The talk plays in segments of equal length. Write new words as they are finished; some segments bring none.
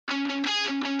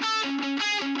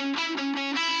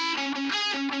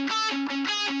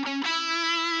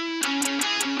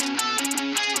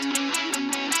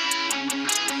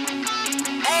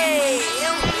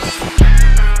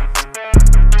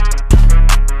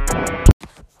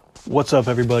What's up,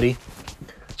 everybody?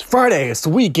 It's Friday. It's the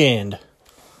weekend.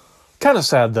 Kind of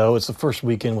sad, though. It's the first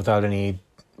weekend without any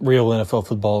real NFL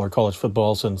football or college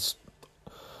football since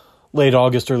late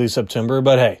August, early September.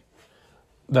 But hey,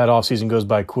 that offseason goes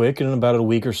by quick, and in about a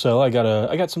week or so, I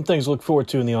got some things to look forward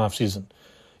to in the offseason.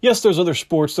 Yes, there's other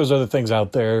sports. There's other things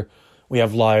out there. We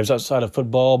have lives outside of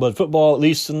football, but football, at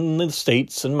least in the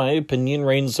States, in my opinion,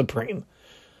 reigns supreme.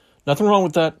 Nothing wrong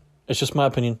with that. It's just my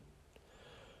opinion.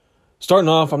 Starting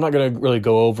off, I'm not going to really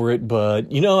go over it,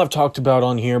 but I've talked about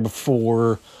on here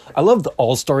before. I love the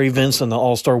all-star events and the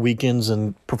all-star weekends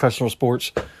in professional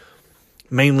sports.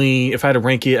 Mainly, if I had to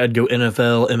rank it, I'd go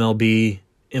NFL, MLB,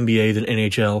 NBA, then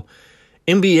NHL.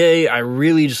 NBA, I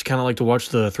really just kind of like to watch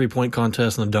the three-point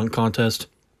contest and the dunk contest.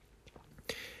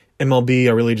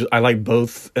 MLB, I like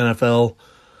both. NFL,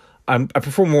 I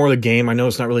prefer more of the game. I know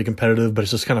it's not really competitive, but it's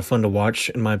just kind of fun to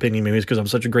watch, in my opinion. Maybe it's because I'm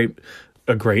such a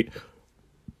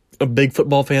big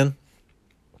football fan.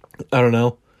 I don't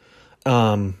know.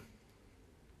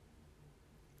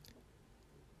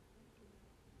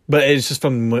 But it's just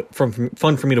fun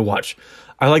for me to watch.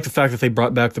 I like the fact that they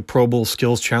brought back the Pro Bowl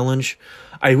Skills Challenge.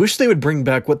 I wish they would bring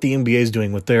back what the NBA is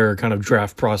doing with their kind of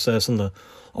draft process and the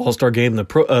All-Star game.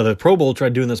 The Pro Bowl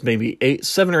tried doing this maybe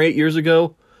 7 or 8 years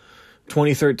ago.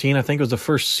 2013, I think, was the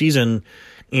first season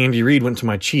Andy Reid went to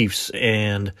my Chiefs,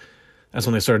 and that's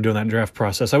when they started doing that draft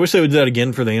process. I wish they would do that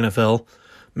again for the NFL,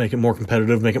 make it more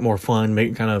competitive, make it more fun,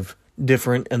 make it kind of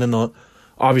different, and then they'll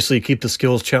obviously keep the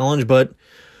skills challenge. But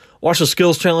watched the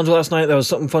skills challenge last night. That was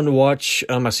something fun to watch.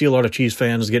 I see a lot of Chiefs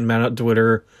fans getting mad at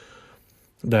Twitter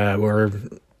that were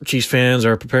Chiefs fans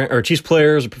are preparing, or Chiefs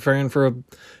players are preparing for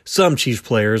some Chiefs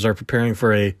players are preparing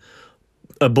for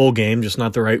a bowl game, just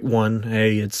not the right one.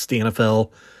 Hey, it's the NFL,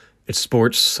 it's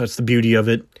sports. That's the beauty of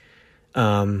it.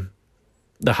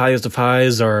 The highest of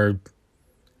highs are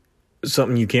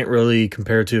something you can't really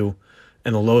compare to,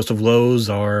 and the lowest of lows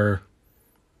are,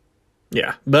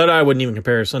 yeah. But I wouldn't even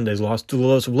compare Sunday's loss to the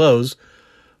lowest of lows,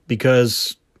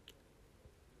 because,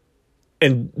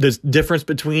 and the difference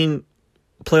between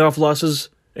playoff losses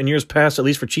in years past, at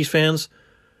least for Chiefs fans,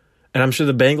 and I'm sure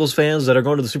the Bengals fans that are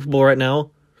going to the Super Bowl right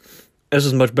now, this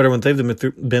is much better than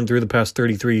they've been through the past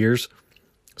 33 years.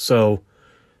 So,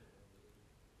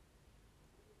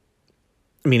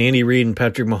 I mean, Andy Reid and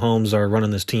Patrick Mahomes are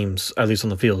running this team, at least on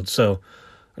the field. So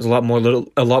there's a lot more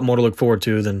to look forward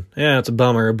to than, it's a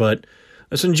bummer, but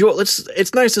let's enjoy.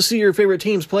 It's nice to see your favorite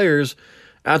team's players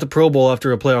at the Pro Bowl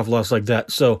after a playoff loss like that.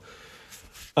 So,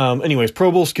 anyways,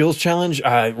 Pro Bowl Skills Challenge.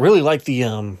 I really like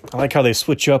I like how they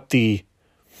switch up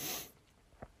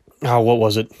what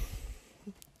was it?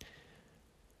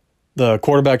 The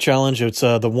quarterback challenge. It's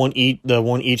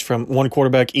one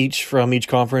quarterback each from each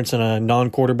conference and a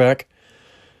non-quarterback.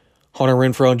 Hunter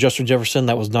Renfrow and Justin Jefferson,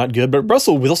 that was not good. But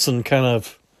Russell Wilson he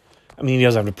doesn't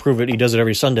have to prove it. He does it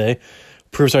every Sunday.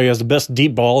 Proves how he has the best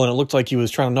deep ball, and it looked like he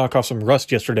was trying to knock off some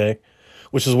rust yesterday,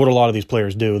 which is what a lot of these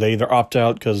players do. They either opt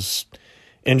out because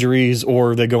injuries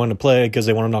or they go into play because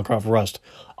they want to knock off rust.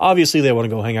 Obviously, they want to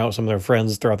go hang out with some of their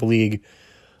friends throughout the league,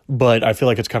 but I feel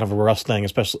like it's kind of a rust thing,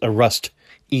 especially a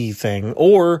rust-y thing.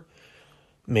 Or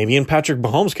maybe in Patrick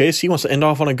Mahomes' case, he wants to end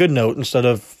off on a good note instead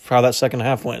of how that second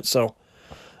half went. So,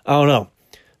 I don't know.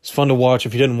 It's fun to watch.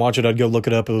 If you didn't watch it, I'd go look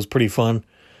it up. It was pretty fun.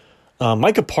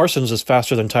 Micah Parsons is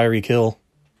faster than Tyreek Hill.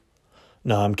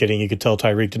 No, I'm kidding. You could tell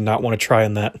Tyreek did not want to try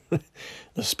in that.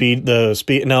 The speed.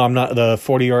 No, I'm not. The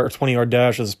 40-yard or 20-yard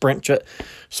dash or the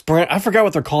sprint. I forgot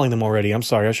what they're calling them already. I'm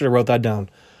sorry. I should have wrote that down.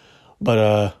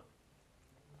 But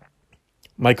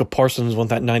Micah Parsons wants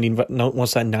that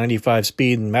 95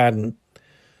 speed in Madden.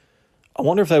 I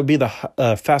wonder if that would be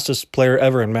the fastest player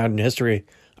ever in Madden history.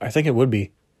 I think it would be.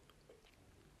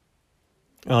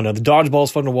 I don't know. The dodgeball is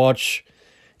fun to watch.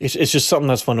 It's just something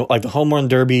that's fun. Like the home run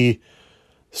derby,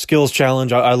 skills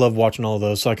challenge. I love watching all of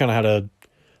those. So I kind of had to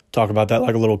talk about that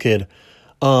like a little kid.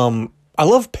 I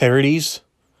love parodies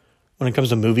when it comes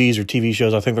to movies or TV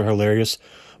shows. I think they're hilarious.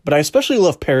 But I especially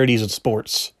love parodies in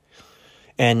sports.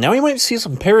 And now we might see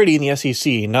some parody in the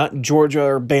SEC. Not Georgia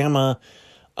or Bama.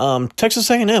 Texas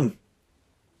A&M.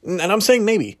 And I'm saying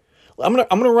maybe. I'm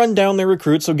gonna run down their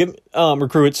recruits. So give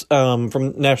recruits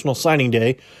from National Signing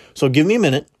Day. So give me a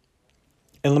minute,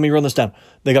 and let me run this down.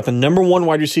 They got the number 1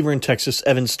 wide receiver in Texas,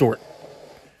 Evan Stewart.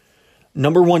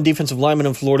 Number 1 defensive lineman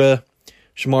in Florida,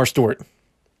 Shamar Stewart.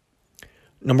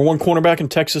 Number 1 cornerback in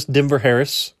Texas, Denver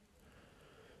Harris.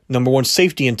 Number 1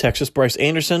 safety in Texas, Bryce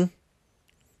Anderson.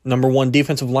 Number 1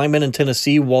 defensive lineman in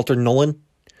Tennessee, Walter Nolan.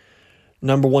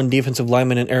 Number 1 defensive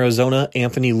lineman in Arizona,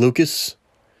 Anthony Lucas.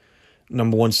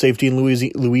 Number 1 safety in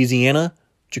Louisiana,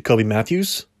 Jacoby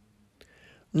Matthews.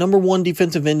 Number 1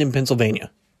 defensive end in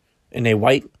Pennsylvania, N.A.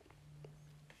 White.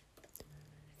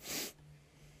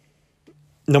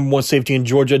 Number one safety in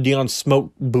Georgia, Deion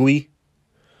Smoke Bowie.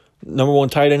 Number one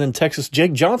tight end in Texas,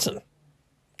 Jake Johnson.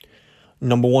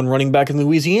 Number one running back in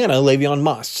Louisiana, Le'Veon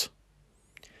Moss.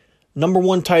 Number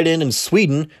one tight end in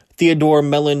Sweden, Theodore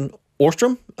Mellon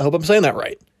Orstrom. I hope I'm saying that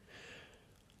right.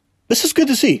 This is good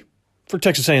to see for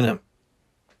Texas A&M.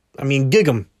 I mean, gig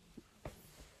 'em.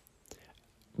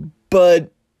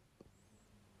 But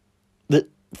the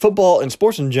football and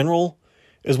sports in general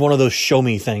is one of those show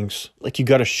me things. Like, you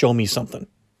got to show me something.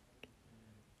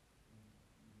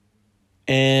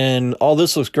 And all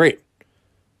this looks great.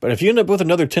 But if you end up with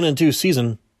another 10-2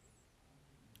 season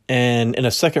and in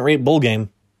a second-rate bowl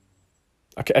game,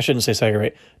 I shouldn't say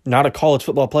second-rate, not a college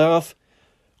football playoff,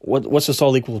 what's this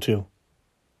all equal to?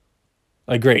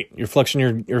 Like, great, you're flexing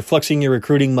your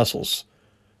recruiting muscles.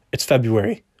 It's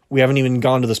February. We haven't even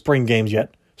gone to the spring games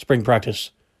yet, spring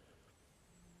practice.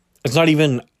 It's not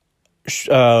even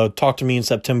talk to me in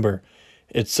September.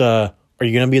 It's, are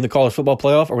you going to be in the college football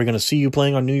playoff? Are we going to see you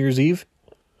playing on New Year's Eve?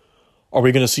 Are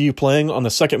we going to see you playing on the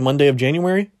second Monday of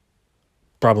January?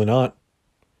 Probably not.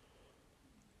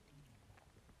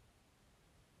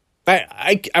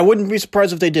 I wouldn't be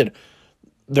surprised if they did.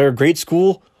 They're a great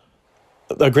school,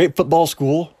 a great football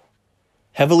school,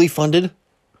 heavily funded,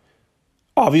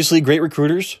 obviously great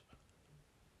recruiters.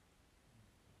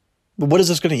 But what is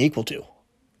this going to equal to?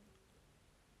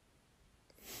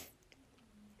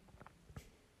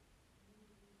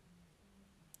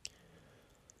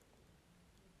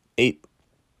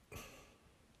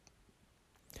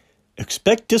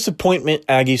 Expect disappointment,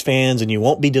 Aggies fans, and you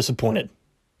won't be disappointed.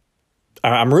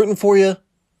 I'm rooting for you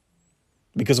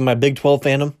because of my Big 12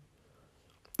 fandom.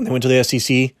 They went to the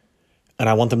SEC, and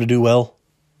I want them to do well.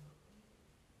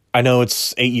 I know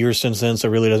it's 8 years since then, so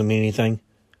it really doesn't mean anything.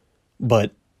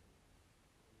 But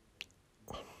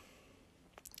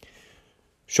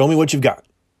show me what you've got.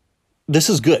 This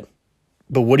is good.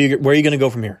 But where are you going to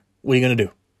go from here? What are you going to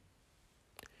do?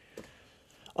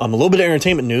 A little bit of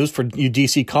entertainment news for you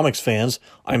DC Comics fans.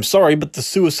 I'm sorry, but the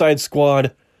Suicide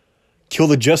Squad Kill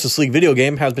the Justice League video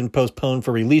game has been postponed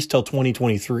for release till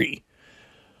 2023.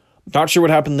 Not sure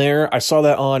what happened there. I saw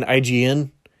that on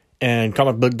IGN and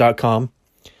comicbook.com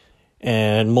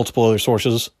and multiple other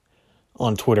sources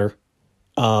on Twitter.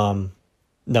 No,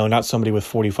 not somebody with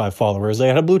 45 followers. They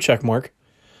had a blue check mark.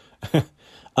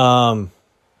 Not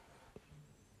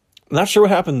sure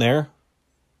what happened there.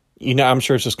 I'm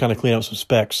sure it's just kind of clean up some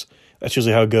specs. That's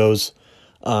usually how it goes.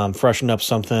 Freshen up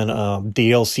something.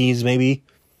 DLCs maybe.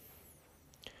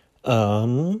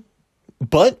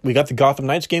 But we got the Gotham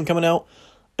Knights game coming out.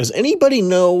 Does anybody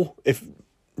know, if you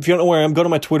don't know where I am, go to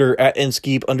my Twitter at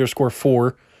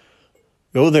nskeep_4.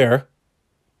 Go there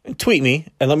and tweet me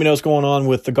and let me know what's going on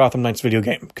with the Gotham Knights video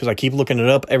game. Because I keep looking it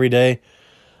up every day.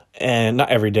 And not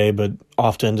every day, but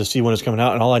often to see when it's coming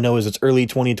out. And all I know is it's early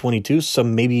 2022, so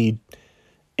maybe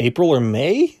April or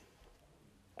May?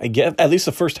 I get at least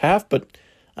the first half, but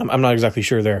I'm not exactly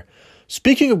sure there.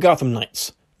 Speaking of Gotham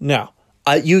Knights, now,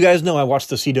 you guys know I watch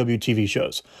the CW TV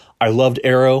shows. I loved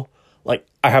Arrow. Like,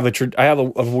 I have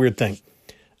a weird thing.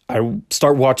 I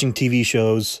start watching TV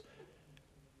shows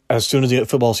as soon as the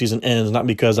football season ends, not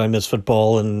because I miss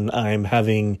football and I'm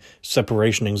having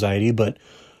separation anxiety, but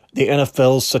the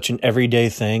NFL is such an everyday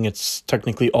thing. It's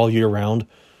technically all year round.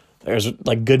 There's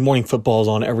like Good Morning Football is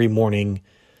on every morning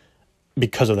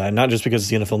because of that. Not just because it's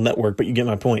the NFL Network, but you get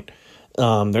my point.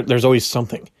 There's always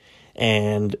something.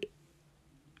 And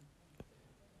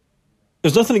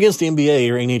there's nothing against the NBA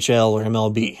or NHL or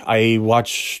MLB. I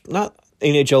watch, not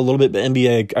NHL a little bit, but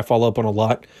NBA I follow up on a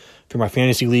lot through my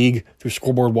fantasy league, through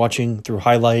scoreboard watching, through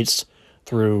highlights,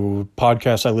 through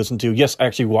podcasts I listen to. Yes, I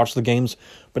actually watch the games,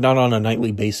 but not on a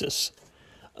nightly basis.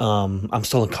 I'm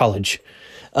still in college.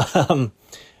 But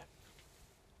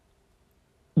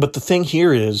the thing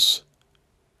here is,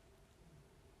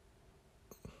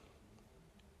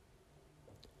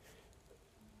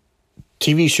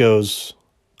 TV shows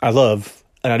I love,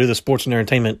 and I do the sports and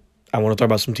entertainment. I want to talk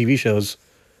about some TV shows.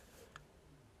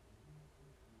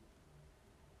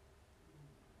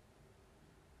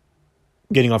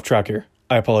 Getting off track here.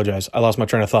 I apologize. I lost my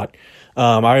train of thought.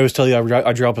 I always tell you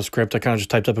I draw up a script. I kind of just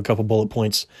typed up a couple bullet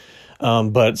points.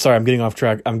 But sorry, I'm getting off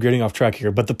track. I'm getting off track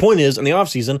here. But the point is, in the off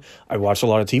season, I watch a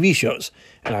lot of TV shows,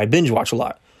 and I binge watch a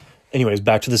lot. Anyways,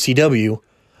 back to the CW,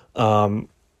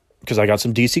 because I got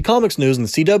some DC Comics news, and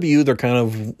the CW, they're kind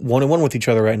of 1-1 with each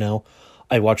other right now.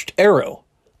 I watched Arrow.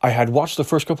 I had watched the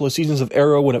first couple of seasons of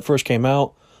Arrow when it first came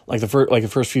out, the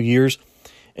first few years,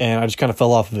 and I just kind of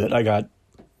fell off of it. I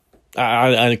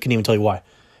couldn't even tell you why.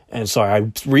 And so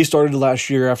I restarted last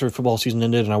year after football season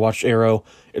ended, and I watched Arrow.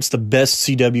 It's the best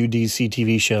CW DC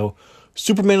TV show.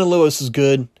 Superman and Lois is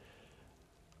good.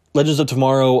 Legends of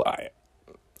Tomorrow,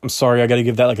 I'm sorry, I got to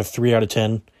give that like a 3 out of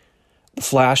 10. The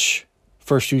Flash,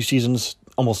 first few seasons,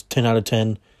 almost 10 out of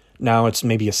 10. Now it's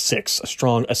maybe a 6,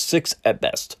 a 6 at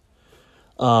best.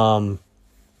 But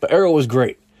Arrow was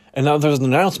great. And now there's an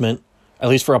announcement, at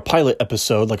least for a pilot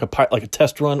episode, like a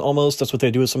test run almost. That's what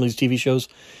they do with some of these TV shows,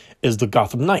 is the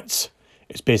Gotham Knights.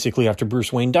 It's basically after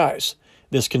Bruce Wayne dies.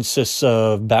 This consists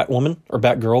of Batwoman,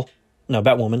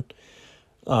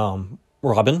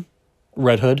 Robin,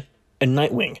 Red Hood, and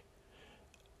Nightwing.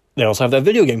 They also have that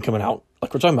video game coming out,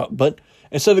 like we're talking about. But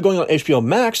instead of it going on HBO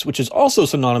Max, which is also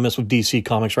synonymous with DC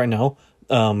Comics right now,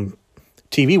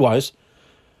 TV-wise,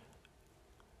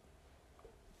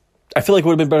 I feel like it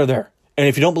would have been better there. And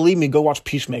if you don't believe me, go watch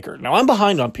Peacemaker. Now, I'm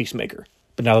behind on Peacemaker.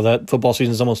 But now that football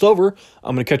season is almost over,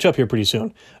 I'm going to catch up here pretty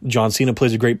soon. John Cena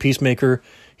plays a great Peacemaker.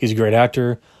 He's a great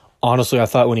actor. Honestly, I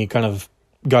thought when he kind of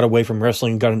got away from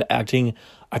wrestling, got into acting,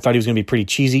 I thought he was going to be pretty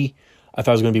cheesy. I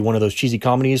thought it was going to be one of those cheesy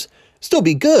comedies. Still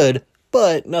be good,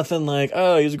 but nothing like,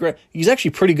 oh, he's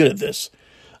actually pretty good at this.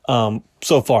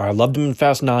 So far, I loved him in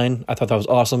Fast 9. I thought that was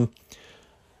awesome.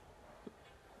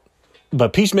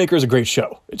 But Peacemaker is a great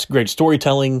show. It's great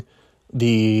storytelling.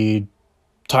 The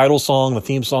title song, the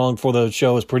theme song for the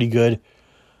show is pretty good.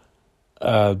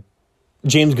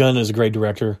 James Gunn is a great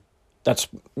director. That's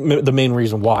the main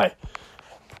reason why.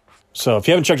 So if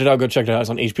you haven't checked it out, go check it out. It's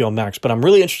on HBO Max. But I'm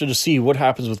really interested to see what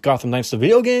happens with Gotham Knights, the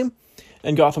video game,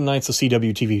 and Gotham Knights, the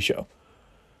CW TV show.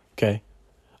 Okay.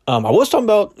 I was talking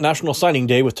about National Signing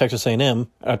Day with Texas A&M. And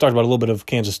I talked about a little bit of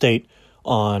Kansas State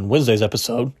on Wednesday's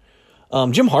episode.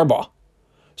 Jim Harbaugh.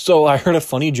 So I heard a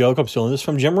funny joke. I'm stealing this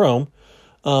from Jim Rome.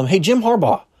 Hey, Jim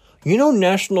Harbaugh, you know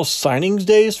National Signings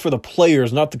Days for the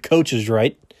players, not the coaches,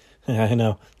 right? I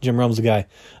know. Jim Rome's the guy.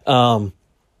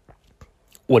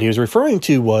 What he was referring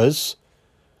to was,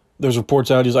 there's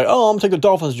reports out, he's like, oh, I'm going to take the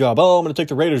Dolphins job. Oh, I'm going to take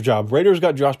the Raiders job. Raiders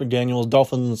got Josh McDaniels.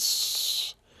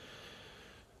 Dolphins,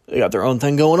 they got their own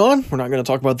thing going on. We're not going to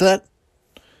talk about that.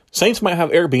 Saints might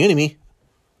have Eric Bieniemy.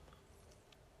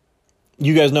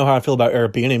 You guys know how I feel about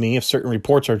Eric Bieniemy. If certain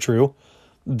reports are true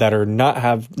that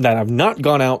have not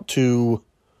gone out to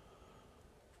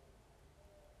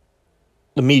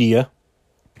the media,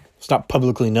 it's not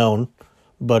publicly known.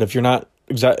 But if you're not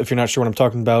sure what I'm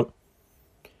talking about,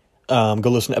 go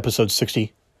listen to episode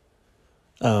 60.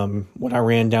 When I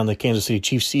ran down the Kansas City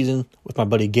Chiefs season with my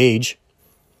buddy Gage.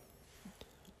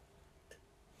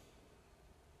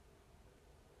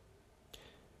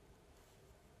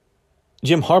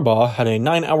 Jim Harbaugh had a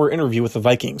 9-hour interview with the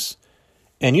Vikings.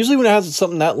 And usually when it has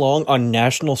something that long on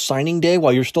National Signing Day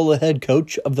while you're still the head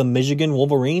coach of the Michigan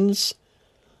Wolverines,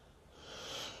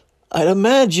 I'd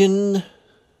imagine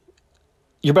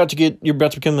you're about to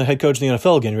become the head coach of the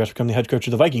NFL again. You're about to become the head coach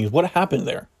of the Vikings. What happened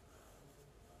there?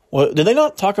 Well, did they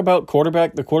not talk about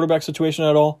the quarterback situation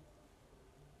at all?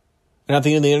 And at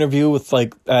the end of the interview with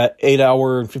like that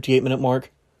 8-hour and 58-minute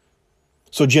mark?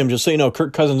 So, Jim, just so you know,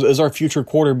 Kirk Cousins is our future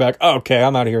quarterback. Oh, okay,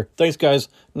 I'm out of here. Thanks, guys.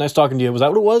 Nice talking to you. Was that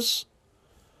what it was?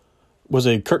 Was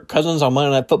it Kirk Cousins on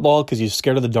Monday Night Football because he's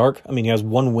scared of the dark? I mean, he has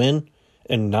 1 win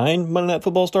and 9 Monday Night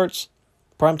Football starts.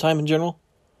 Prime time in general.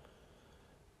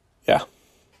 Yeah.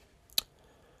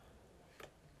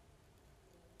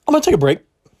 I'm going to take a break.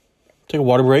 Take a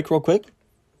water break real quick.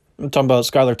 I'm talking about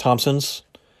Skylar Thompson's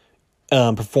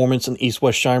performance in the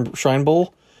East-West Shrine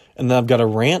Bowl. And then I've got a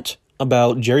rant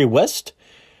about Jerry West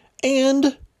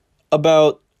and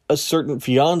about a certain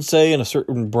fiance and a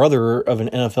certain brother of an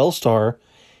NFL star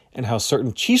and how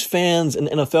certain Chiefs fans and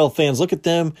NFL fans look at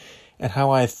them and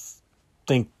how I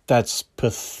think that's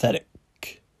pathetic.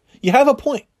 You have a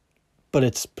point, but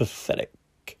it's pathetic.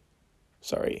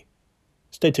 Sorry.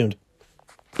 Stay tuned.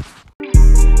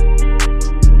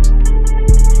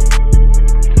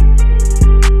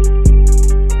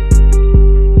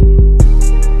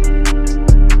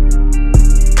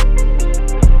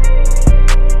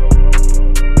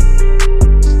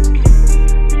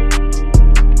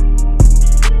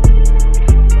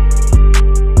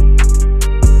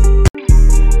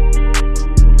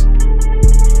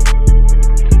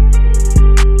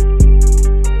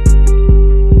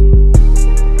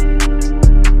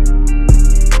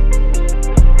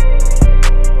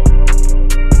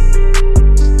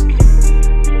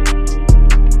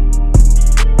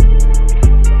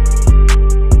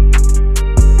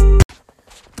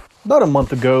 About a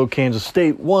month ago, Kansas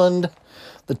State won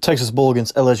the Texas Bowl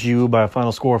against LSU by a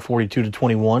final score of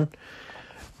 42-21,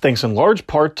 thanks in large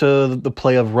part to the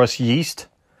play of Russ Yeast,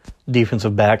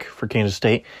 defensive back for Kansas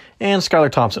State, and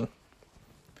Skylar Thompson.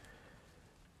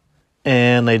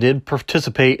 And they did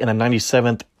participate in a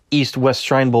 97th East-West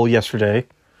Shrine Bowl yesterday.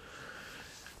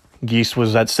 Yeast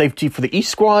was at safety for the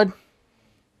East squad,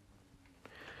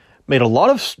 made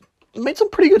some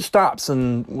pretty good stops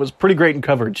and was pretty great in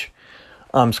coverage.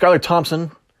 Skylar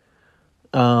Thompson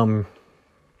came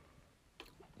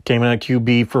in at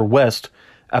QB for West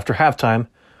after halftime,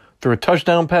 threw a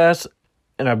touchdown pass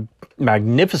and a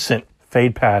magnificent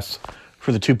fade pass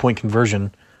for the 2-point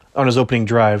conversion on his opening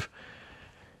drive.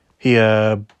 He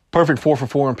perfect 4 for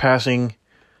 4 in passing.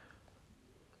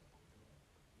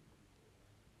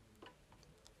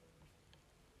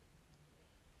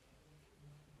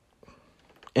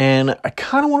 And I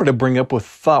kind of wanted to bring up with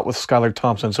Skylar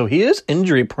Thompson. So he is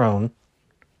injury prone.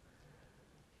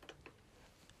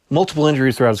 Multiple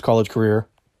injuries throughout his college career.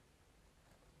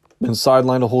 Been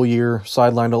sidelined a whole year,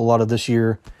 sidelined a lot of this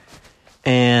year.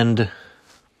 And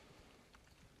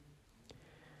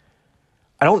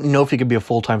I don't know if he could be a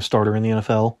full-time starter in the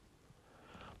NFL.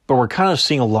 But we're kind of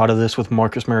seeing a lot of this with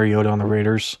Marcus Mariota on the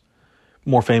Raiders.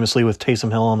 More famously with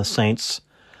Taysom Hill on the Saints.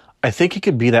 I think he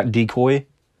could be that decoy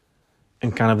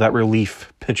and kind of that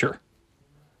relief pitcher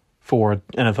for an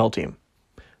NFL team.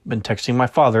 Been texting my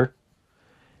father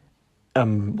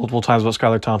multiple times about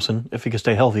Skylar Thompson, if he could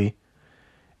stay healthy.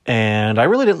 And I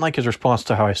really didn't like his response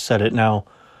to how I said it. Now,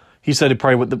 he said it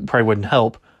probably wouldn't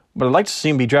help, but I'd like to see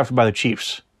him be drafted by the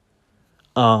Chiefs.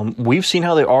 We've seen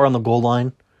how they are on the goal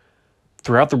line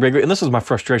throughout the regular, and this is my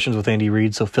frustrations with Andy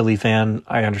Reid, so Philly fan,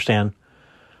 I understand.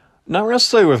 Not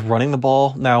necessarily with running the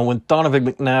ball. Now, when Donovan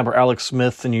McNabb or Alex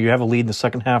Smith and you have a lead in the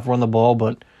second half, run the ball,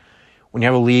 but when you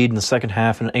have a lead in the second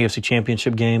half in an AFC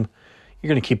Championship game, you're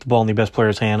going to keep the ball in the best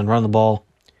player's hand and run the ball.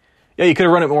 Yeah, you could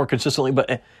have run it more consistently,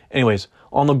 but anyways,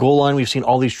 on the goal line, we've seen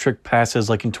all these trick passes.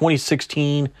 Like in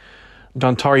 2016,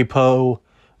 Dontari Poe,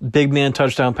 big man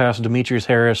touchdown pass to Demetrius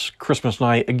Harris, Christmas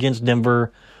night against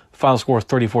Denver. Final score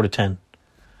 34-10.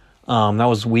 That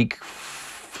was week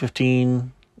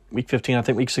 15, I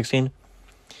think, week 16.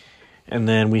 And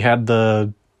then you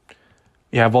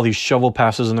have all these shovel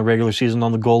passes in the regular season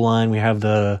on the goal line. We have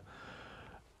the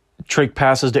trick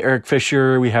passes to Eric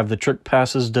Fisher. We have the trick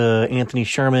passes to Anthony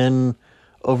Sherman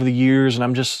over the years.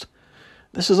 And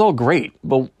this is all great.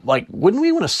 But, wouldn't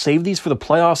we want to save these for the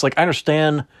playoffs? I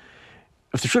understand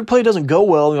if the trick play doesn't go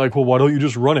well, you're like, well, why don't you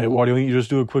just run it? Why don't you just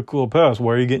do a quick little pass?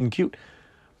 Why are you getting cute?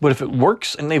 But if it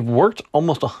works, and they've worked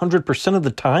almost 100% of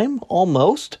the time,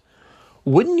 almost,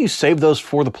 wouldn't you save those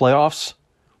for the playoffs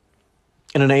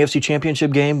in an AFC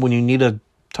Championship game when you need a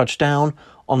touchdown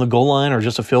on the goal line or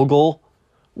just a field goal?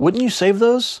 Wouldn't you save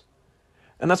those?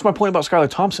 And that's my point about Skylar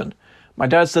Thompson. My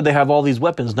dad said they have all these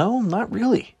weapons. No, not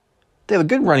really. They have a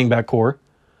good running back core.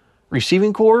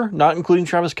 Receiving core, not including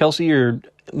Travis Kelce or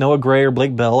Noah Gray or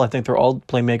Blake Bell. I think they're all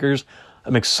playmakers.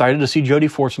 I'm excited to see Jody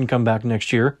Fortson come back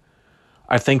next year.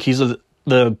 I think he's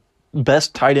the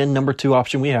best tight end number 2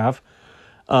 option we have.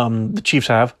 The Chiefs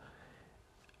have.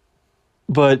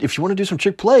 But if you want to do some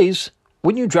trick plays,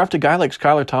 wouldn't you draft a guy like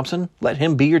Skylar Thompson? Let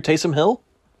him be your Taysom Hill?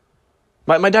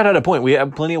 My dad had a point. We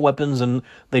have plenty of weapons, and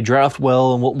they draft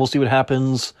well, and we'll see what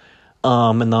happens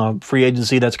in the free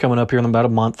agency that's coming up here in about a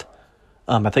month.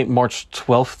 I think March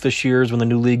 12th this year is when the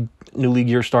new league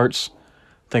year starts.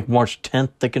 I think March 10th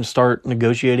they can start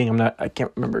negotiating. I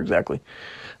can't remember exactly.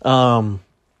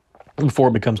 Before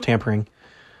it becomes tampering.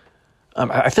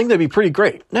 I think that'd be pretty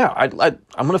great. Now, I'm going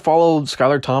to follow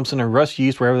Skylar Thompson and Russ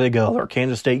Yeast wherever they go. They're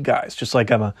Kansas State guys. Just like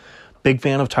I'm a big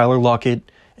fan of Tyler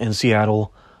Lockett in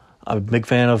Seattle. I'm a big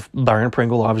fan of Byron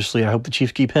Pringle, obviously. I hope the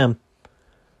Chiefs keep him.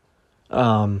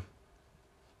 But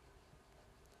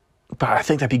I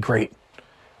think that'd be great.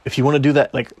 If you want to do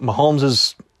that, Mahomes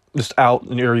is just out,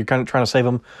 and you're kind of trying to save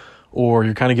him, or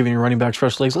you're kind of giving your running backs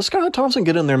fresh legs, let Skylar Thompson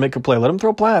get in there and make a play. Let him throw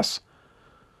a pass.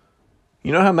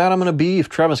 You know how mad I'm going to be if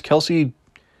Travis Kelce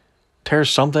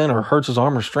tears something or hurts his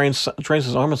arm or strains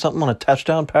his arm or something on a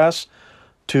touchdown pass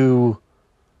to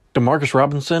Demarcus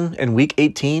Robinson in Week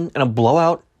 18 in a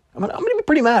blowout. I'm going to be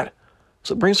pretty mad.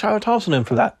 So bring Skylar Thompson in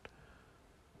for that.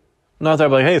 Not that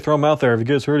hey, throw him out there. If he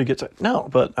gets hurt, he gets... No,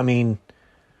 but,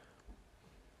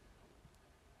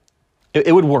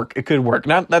 it would work. It could work.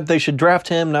 Not that they should draft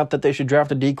him, not that they should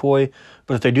draft a decoy,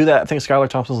 but if they do that, I think Skylar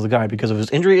Thompson's the guy because of his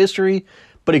injury history,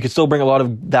 but he could still bring a lot of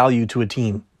value to a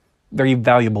team. Very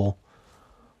valuable.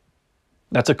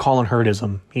 That's a Colin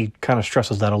Hurdism. He kind of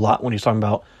stresses that a lot when he's talking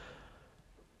about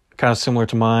kind of similar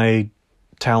to my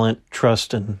talent,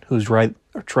 trust, and who's right,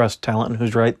 or trust, talent, and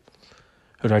who's right.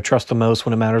 Who do I trust the most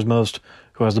when it matters most?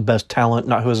 Who has the best talent,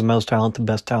 not who has the most talent, the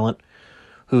best talent.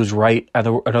 Who's right,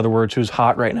 in other words, who's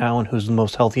hot right now and who's the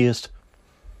most healthiest.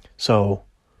 So,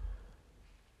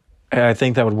 I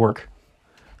think that would work.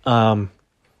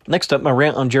 Next up, my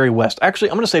rant on Jerry West. Actually,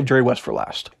 I'm going to save Jerry West for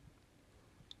last.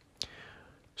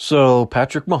 So,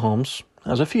 Patrick Mahomes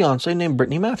has a fiance named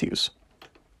Brittany Matthews.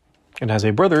 and has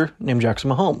a brother named Jackson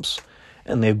Mahomes.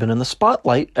 And they've been in the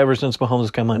spotlight ever since Mahomes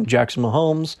has come on. Jackson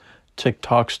Mahomes,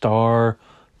 TikTok star,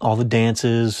 all the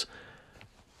dances.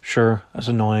 Sure, that's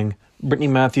annoying. Brittany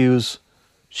Matthews,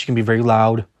 she can be very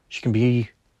loud. She's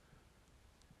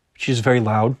very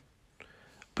loud,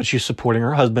 but she's supporting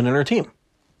her husband and her team.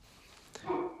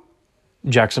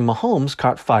 Jackson Mahomes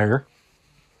caught fire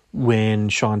when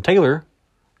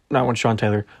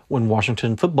when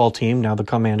Washington football team, now the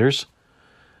Commanders,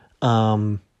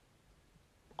 honored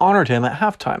him at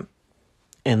halftime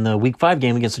in the Week 5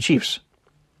 game against the Chiefs.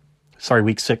 Sorry,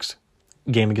 Week 6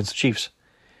 game against the Chiefs.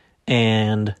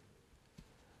 And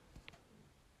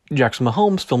Jackson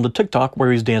Mahomes filmed a TikTok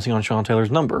where he's dancing on Sean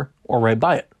Taylor's number, or right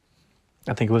by it.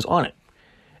 I think it was on it.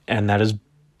 And that is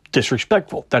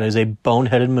disrespectful. That is a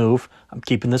boneheaded move. I'm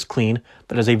keeping this clean.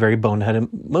 That is a very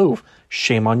boneheaded move.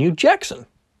 Shame on you, Jackson.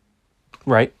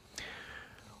 Right?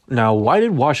 Now, why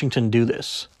did Washington do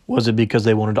this? Was it because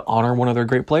they wanted to honor one of their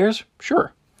great players?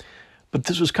 Sure. But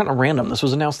this was kind of random. This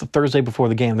was announced the Thursday before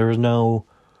the game. There was no...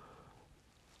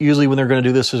 Usually when they're going to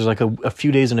do this, there's like a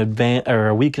few days in advance, or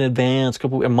a week in advance,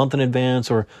 a month in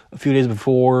advance, or a few days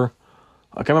before.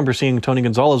 Like I remember seeing Tony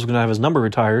Gonzalez was going to have his number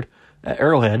retired at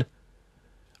Arrowhead,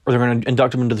 or they're going to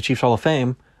induct him into the Chiefs Hall of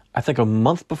Fame, I think a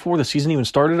month before the season even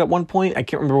started at one point. I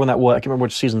can't remember when that was. I can't remember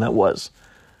which season that was.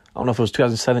 I don't know if it was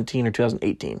 2017 or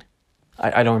 2018.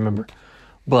 I don't remember.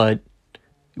 But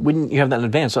wouldn't you have that in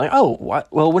advance? Like, oh, what?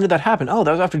 Well, when did that happen? Oh,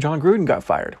 that was after John Gruden got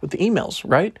fired with the emails,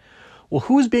 right? Well,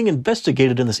 who is being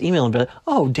investigated in this email?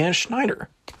 Oh, Dan Schneider.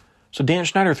 So Dan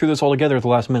Schneider threw this all together at the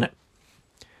last minute.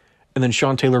 And then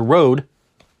Sean Taylor rode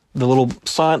the little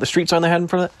sign, the street sign they had in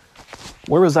front of it.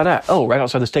 Where was that at? Oh, right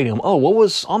outside the stadium. Oh, what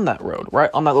was on that road? Right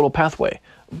on that little pathway.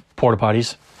 Porta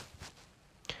potties.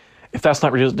 If that's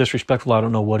not disrespectful, I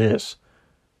don't know what is.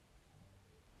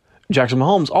 Jackson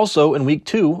Mahomes also in week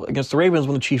 2 against the Ravens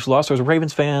when the Chiefs lost. There was a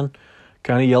Ravens fan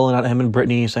kind of yelling at him and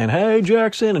Brittany saying, "Hey,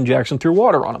 Jackson," and Jackson threw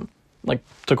water on him. Like,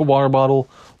 took a water bottle,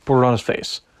 poured it on his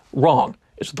face. Wrong.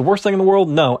 Is it the worst thing in the world?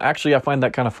 No. Actually, I find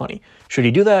that kind of funny. Should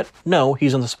he do that? No.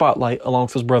 He's in the spotlight along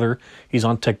with his brother. He's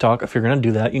on TikTok. If you're going to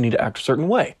do that, you need to act a certain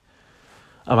way.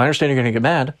 I understand you're going to get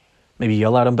mad. Maybe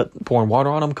yell at him, but pouring water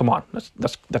on him? Come on.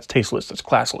 That's tasteless. That's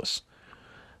classless.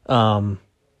 Now,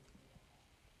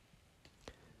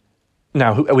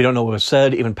 we don't know what was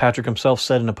said. Even Patrick himself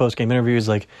said in a post-game interview, he's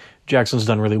like, Jackson's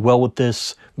done really well with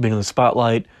this, being in the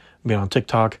spotlight, being on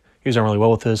TikTok. He's done really well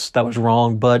with this. That was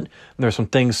wrong, but there's some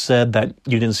things said that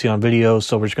you didn't see on video,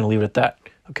 so we're just going to leave it at that.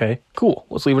 Okay, cool.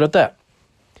 Let's leave it at that.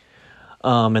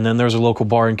 And then there's a local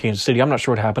bar in Kansas City. I'm not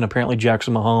sure what happened. Apparently,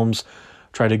 Jackson Mahomes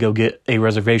tried to go get a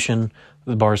reservation.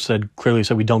 The bar clearly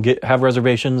said we don't have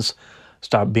reservations.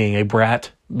 Stop being a brat,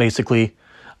 basically.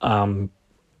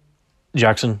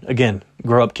 Jackson, again,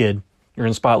 grow up, kid. You're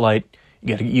in the spotlight. You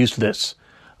got to get used to this.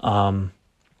 I'm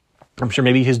sure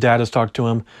maybe his dad has talked to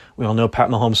him. We all know Pat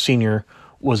Mahomes Sr.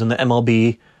 was in the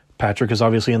MLB. Patrick is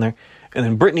obviously in there. And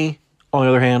then Brittany, on the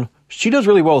other hand, she does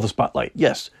really well with the spotlight.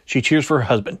 Yes, she cheers for her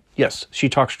husband. Yes, she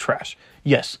talks trash.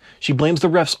 Yes, she blames the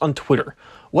refs on Twitter.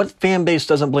 What fan base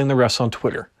doesn't blame the refs on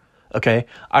Twitter? Okay,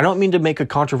 I don't mean to make a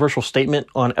controversial statement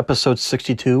on episode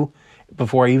 62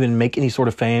 before I even make any sort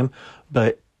of fame,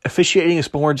 but officiating in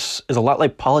sports is a lot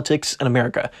like politics in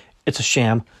America. It's a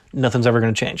sham. Nothing's ever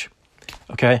going to change.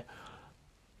 Okay?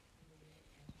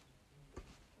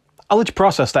 I'll let you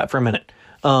process that for a minute.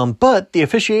 But the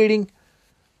officiating,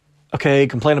 okay,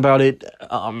 complain about it.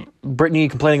 Brittany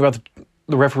complaining about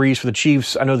the referees for the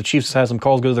Chiefs. I know the Chiefs has some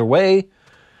calls go their way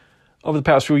over the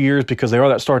past few years because they are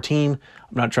that star team.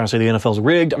 I'm not trying to say the NFL's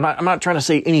rigged. I'm not trying to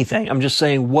say anything. I'm just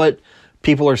saying what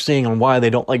people are seeing on why they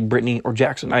don't like Brittany or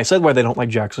Jackson. I said why they don't like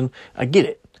Jackson. I get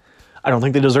it. I don't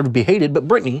think they deserve to be hated, but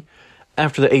Brittany,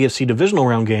 after the AFC divisional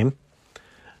round game,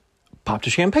 popped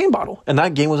a champagne bottle. And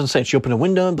that game was insane. She opened a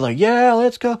window and be like, yeah,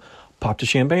 let's go. Popped a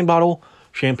champagne bottle.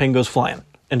 Champagne goes flying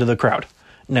into the crowd.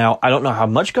 Now, I don't know how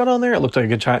much got on there. It looked like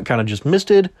it kind of just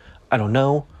misted. I don't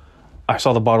know. I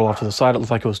saw the bottle off to the side. It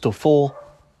looked like it was still full.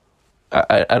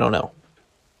 I don't know.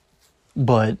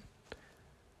 But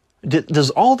does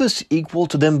all this equal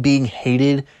to them being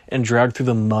hated and dragged through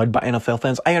the mud by NFL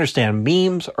fans? I understand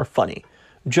memes are funny.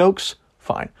 Jokes,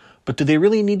 fine. But do they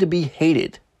really need to be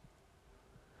hated?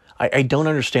 I don't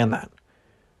understand that.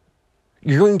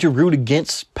 You're going to root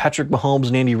against Patrick Mahomes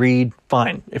and Andy Reid,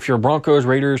 fine. If you're Broncos,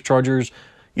 Raiders, Chargers,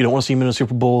 you don't want to see him in a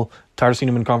Super Bowl, tired of seeing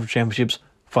him in conference championships,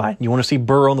 fine. You want to see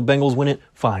Burrow and the Bengals win it,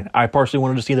 fine. I personally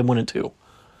wanted to see them win it too.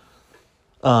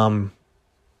 But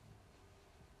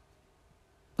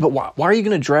why are you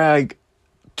going to drag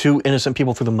two innocent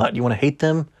people through the mud? You want to hate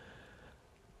them?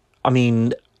 I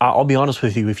mean, I'll be honest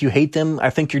with you. If you hate them, I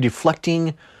think you're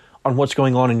deflecting on what's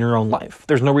going on in your own life.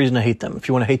 There's no reason to hate them. If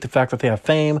you want to hate the fact that they have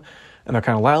fame and they're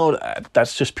kind of loud,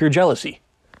 that's just pure jealousy.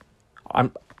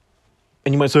 And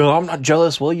you might say, oh, I'm not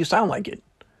jealous. Well, you sound like it.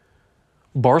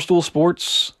 Barstool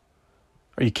Sports,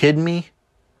 are you kidding me?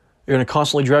 You're going to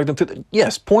constantly drag them through.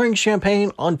 Yes, pouring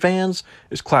champagne on fans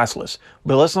is classless.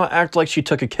 But let's not act like she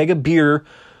took a keg of beer,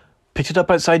 picked it up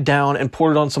upside down, and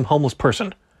poured it on some homeless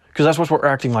person. Because that's what we're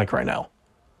acting like right now.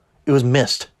 It was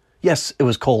mist. Yes, it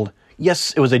was cold.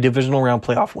 Yes, it was a divisional round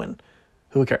playoff win.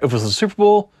 Who cares? If it was the Super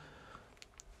Bowl,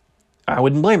 I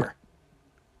wouldn't blame her.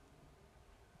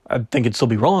 I think it'd still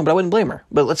be wrong, but I wouldn't blame her.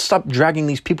 But let's stop dragging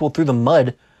these people through the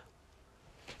mud.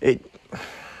 It's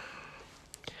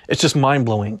just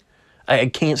mind-blowing. I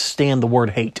can't stand the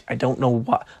word hate. I don't know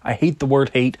why. I hate the word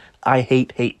hate. I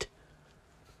hate hate.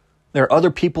 There are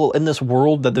other people in this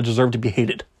world that deserve to be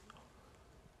hated.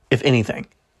 If anything.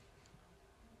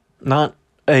 Not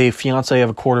a fiance of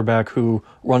a quarterback who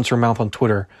runs her mouth on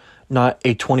Twitter. Not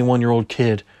a 21-year-old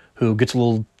kid who gets a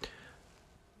little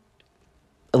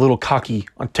cocky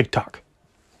on TikTok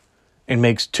and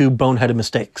makes 2 boneheaded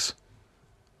mistakes.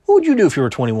 What would you do if you were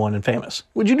 21 and famous?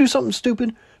 Would you do something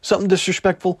stupid? Something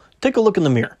disrespectful? Take a look in the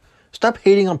mirror. Stop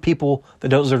hating on people that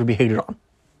don't deserve to be hated on.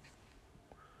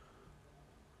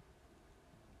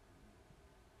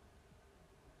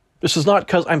 This is not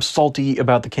because I'm salty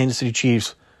about the Kansas City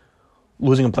Chiefs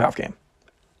losing a playoff game.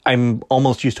 I'm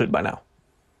almost used to it by now.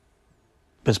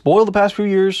 Been spoiled the past few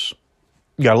years.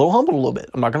 Got a little humbled a little bit.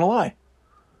 I'm not going to lie.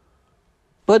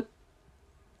 But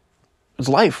it's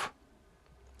life.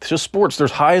 It's just sports.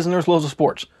 There's highs and there's lows of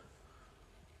sports.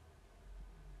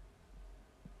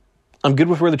 I'm good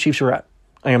with where the Chiefs are at.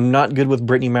 I am not good with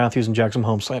Brittany Matthews and Jackson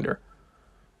Mahomes slander.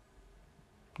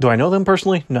 Do I know them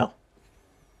personally? No.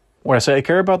 When I say I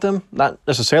care about them, not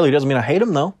necessarily. Doesn't mean I hate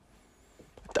them, though.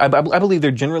 I believe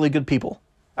they're generally good people.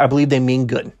 I believe they mean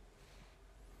good.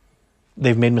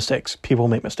 They've made mistakes. People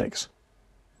make mistakes.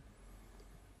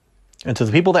 And to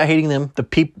the people that are hating them,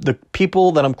 the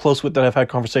people that I'm close with, that I've had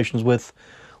conversations with,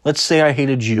 let's say I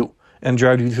hated you and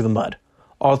dragged you through the mud,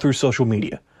 all through social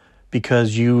media,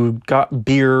 because you got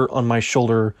beer on my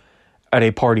shoulder at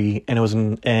a party and it was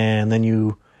an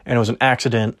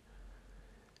accident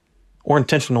or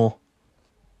intentional,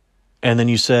 and then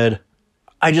you said,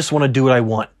 I just want to do what I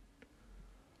want.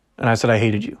 And I said I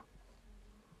hated you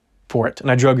for it. And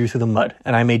I drug you through the mud.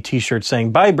 And I made t-shirts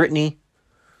saying, bye, Brittany.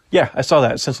 Yeah, I saw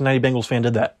that. Cincinnati Bengals fan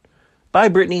did that. Bye,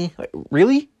 Brittany. Like,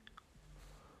 really?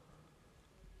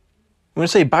 I'm going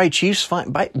to say bye, Chiefs.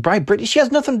 Fine. Bye, Brittany. She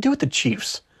has nothing to do with the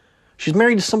Chiefs. She's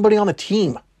married to somebody on the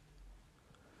team.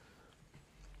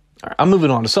 All right, I'm moving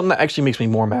on to something that actually makes me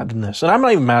more mad than this. And I'm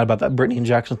not even mad about that Brittany and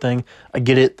Jackson thing. I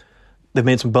get it. They've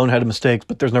made some boneheaded mistakes,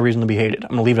 but there's no reason to be hated.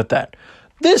 I'm going to leave it at that.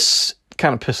 This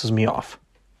kind of pisses me off.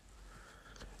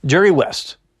 Jerry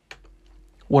West,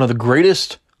 one of the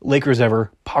greatest Lakers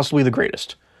ever, possibly the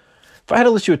greatest. If I had to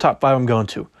list you a top 5, I'm going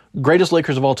to. Greatest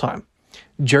Lakers of all time.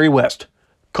 Jerry West,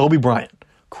 Kobe Bryant,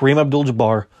 Kareem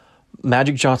Abdul-Jabbar,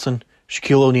 Magic Johnson,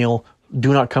 Shaquille O'Neal.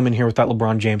 Do not come in here with that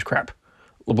LeBron James crap.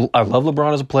 I love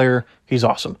LeBron as a player. He's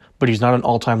awesome. But he's not an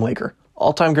all-time Laker.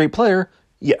 All-time great player?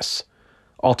 Yes.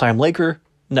 All-time Laker?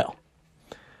 No.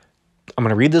 I'm going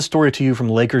to read this story to you from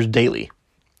Lakers Daily.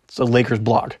 It's a Lakers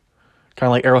blog. Kind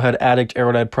of like Arrowhead Addict,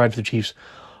 Arrowhead Pride for the Chiefs.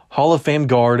 Hall of Fame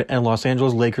guard and Los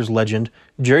Angeles Lakers legend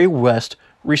Jerry West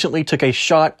recently took a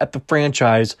shot at the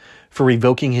franchise for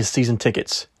revoking his season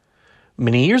tickets.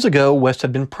 Many years ago, West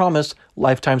had been promised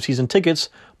lifetime season tickets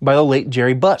by the late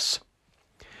Jerry Buss.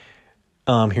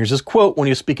 Here's his quote when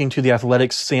he was speaking to the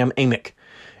Athletic's Sam Amick.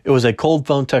 It was a cold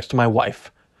phone text to my wife.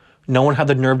 No one had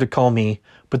the nerve to call me,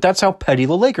 but that's how petty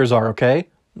the Lakers are, okay?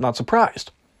 Not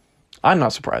surprised. I'm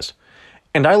not surprised.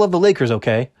 And I love the Lakers,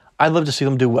 okay? I'd love to see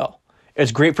them do well.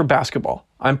 It's great for basketball.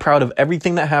 I'm proud of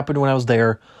everything that happened when I was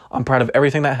there. I'm proud of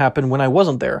everything that happened when I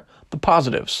wasn't there. The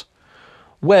positives.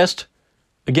 West,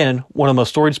 again, one of the most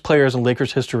storied players in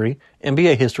Lakers history,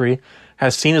 NBA history,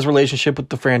 has seen his relationship with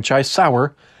the franchise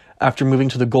sour after moving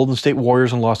to the Golden State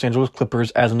Warriors and Los Angeles Clippers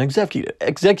as an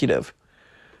executive.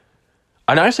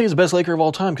 And I say he's the best Laker of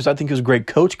all time because I think he was a great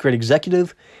coach, great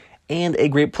executive, and a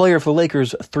great player for the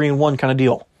Lakers, 3-1 kind of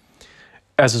deal.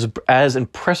 As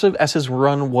impressive as his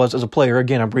run was as a player,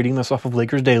 again, I'm reading this off of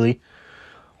Lakers Daily,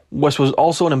 West was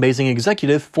also an amazing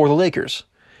executive for the Lakers.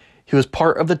 He was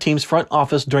part of the team's front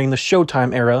office during the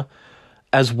Showtime era,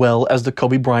 as well as the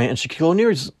Kobe Bryant and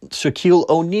Shaquille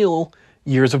O'Neal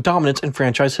years of dominance in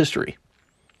franchise history.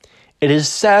 It is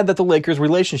sad that the Lakers'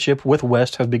 relationship with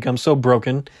West has become so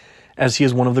broken, as he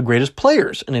is one of the greatest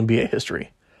players in NBA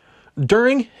history.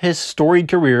 During his storied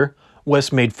career,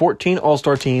 West made 14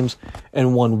 All-Star teams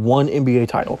and won 1 NBA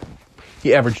title.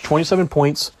 He averaged 27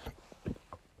 points,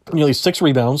 nearly 6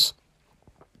 rebounds,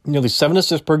 nearly 7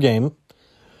 assists per game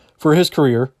for his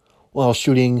career, while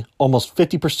shooting almost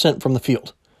 50% from the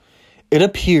field. It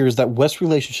appears that West's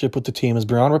relationship with the team is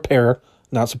beyond repair,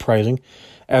 not surprising,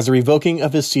 as the revoking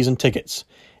of his season tickets,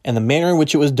 and the manner in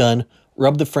which it was done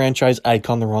rubbed the franchise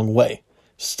icon the wrong way.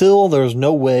 Still, there is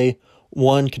no way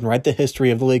one can write the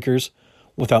history of the Lakers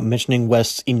without mentioning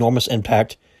West's enormous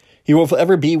impact. He will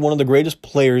forever be one of the greatest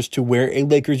players to wear a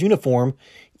Lakers uniform,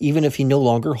 even if he no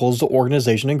longer holds the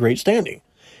organization in great standing.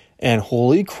 And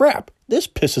holy crap, this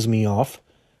pisses me off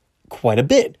quite a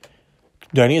bit.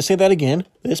 Do I need to say that again?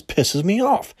 This pisses me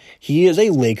off. He is a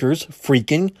Lakers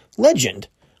freaking legend.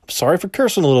 I'm sorry for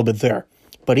cursing a little bit there,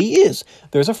 but he is.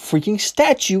 There's a freaking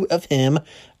statue of him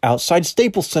outside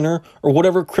Staples Center or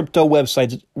whatever crypto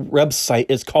website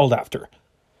is called after.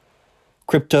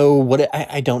 Crypto,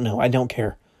 I don't know. I don't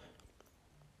care.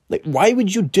 Like, why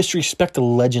would you disrespect a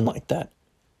legend like that?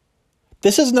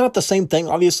 This is not the same thing,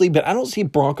 obviously, but I don't see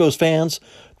Broncos fans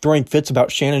throwing fits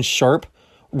about Shannon Sharpe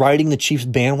riding the Chiefs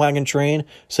bandwagon train,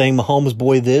 saying Mahomes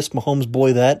boy this, Mahomes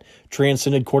boy that,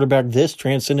 transcended quarterback this,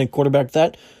 transcended quarterback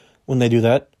that, when they do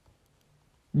that.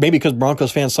 Maybe because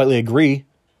Broncos fans slightly agree.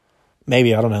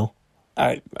 Maybe, I don't know.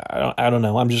 I don't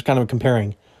know. I'm just kind of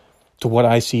comparing to what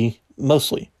I see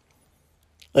mostly.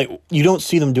 Like, you don't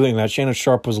see them doing that. Shannon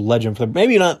Sharpe was a legend for them.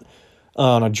 Maybe not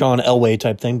on a John Elway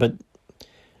type thing, but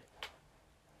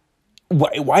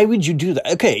why would you do that?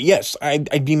 Okay, yes,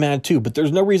 I'd be mad too, but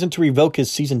there's no reason to revoke his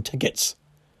season tickets.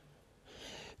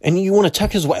 And you want to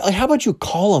text his wife? Like, how about you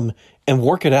call him and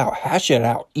work it out, hash it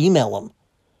out, email him,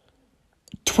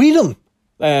 tweet him?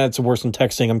 It's worse than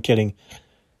texting. I'm kidding.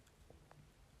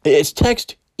 It's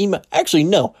text, email. Actually,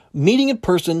 no. Meeting in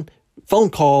person, phone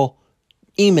call,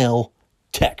 email,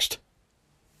 text.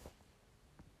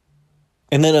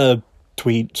 And then a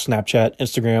tweet, Snapchat,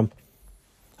 Instagram.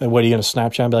 And what are you going to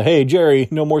Snapchat and be like, hey, Jerry,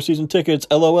 no more season tickets,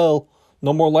 LOL.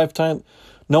 No more lifetime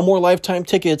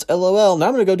tickets, LOL. Now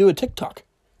I'm going to go do a TikTok.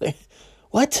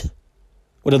 What?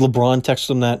 What, did LeBron text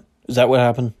him that? Is that what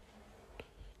happened?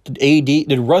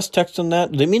 Did Russ text him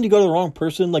that? Did they mean to go to the wrong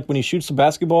person? Like when he shoots the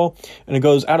basketball and it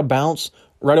goes out of bounds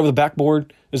right over the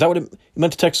backboard? Is that what it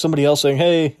meant to text somebody else saying,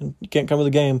 hey, you can't come to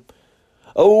the game?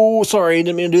 Oh, sorry,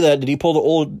 didn't mean to do that. Did he pull the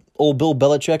old Bill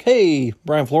Belichick? Hey,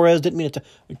 Brian Flores, didn't mean to.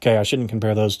 Okay, I shouldn't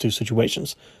compare those two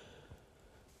situations.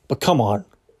 But come on.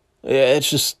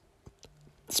 It's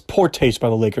poor taste by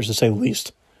the Lakers, to say the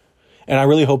least. And I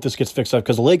really hope this gets fixed up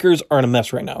because the Lakers are in a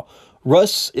mess right now.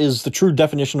 Russ is the true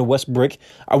definition of Westbrick.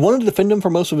 I wanted to defend him for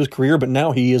most of his career, but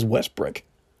now he is Westbrick.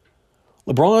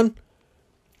 LeBron,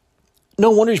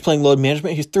 no wonder he's playing load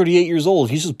management. He's 38 years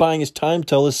old. He's just buying his time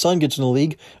till his son gets in the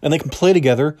league and they can play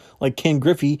together like Ken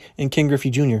Griffey and Ken Griffey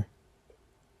Jr.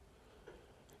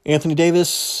 Anthony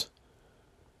Davis,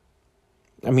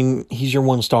 I mean, he's your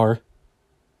one star.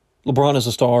 LeBron is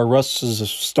a star. Russ is a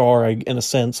star in a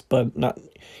sense, but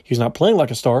he's not playing like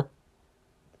a star.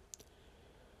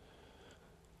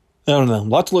 I don't know. A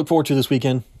lot to look forward to this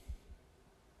weekend.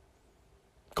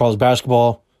 College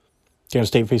basketball. Kansas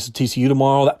State faces TCU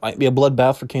tomorrow. That might be a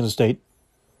bloodbath for Kansas State.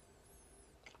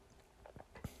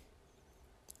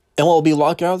 MLB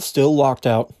lockout, still locked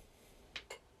out.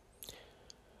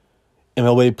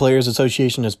 MLB Players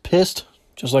Association is pissed,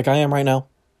 just like I am right now.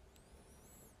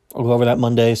 I'll go over that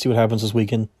Monday, see what happens this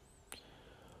weekend.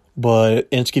 But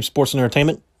Inskeep Sports and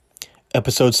Entertainment,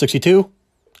 episode 62.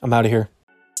 I'm out of here.